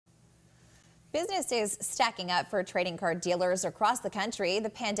Business is stacking up for trading card dealers across the country. The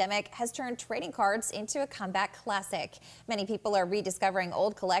pandemic has turned trading cards into a comeback classic. Many people are rediscovering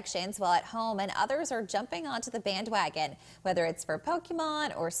old collections while at home, and others are jumping onto the bandwagon. Whether it's for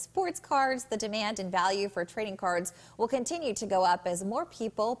Pokemon or sports cards, the demand and value for trading cards will continue to go up as more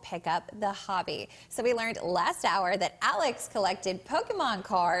people pick up the hobby. So we learned last hour that Alex collected Pokemon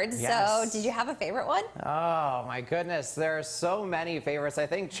cards. Yes. So did you have a favorite one? Oh my goodness, there are so many favorites. I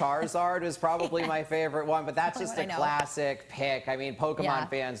think Charizard is probably my favorite one, but that's just a classic pick. I mean, Pokemon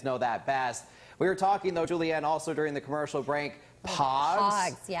fans know that best. We were talking, though, Julianne, also during the commercial break,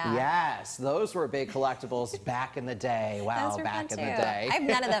 Pogs. Yeah. Yes, those were big collectibles back in the day. Wow, back in the day. I have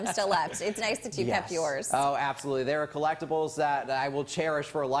none of them still left. It's nice that you kept yours. Oh, absolutely. There are collectibles that I will cherish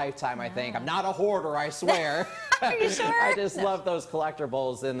for a lifetime, I think. I'm not a hoarder, I swear. Are you sure? I just love those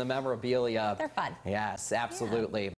collectibles and the memorabilia. They're fun. Yes, absolutely.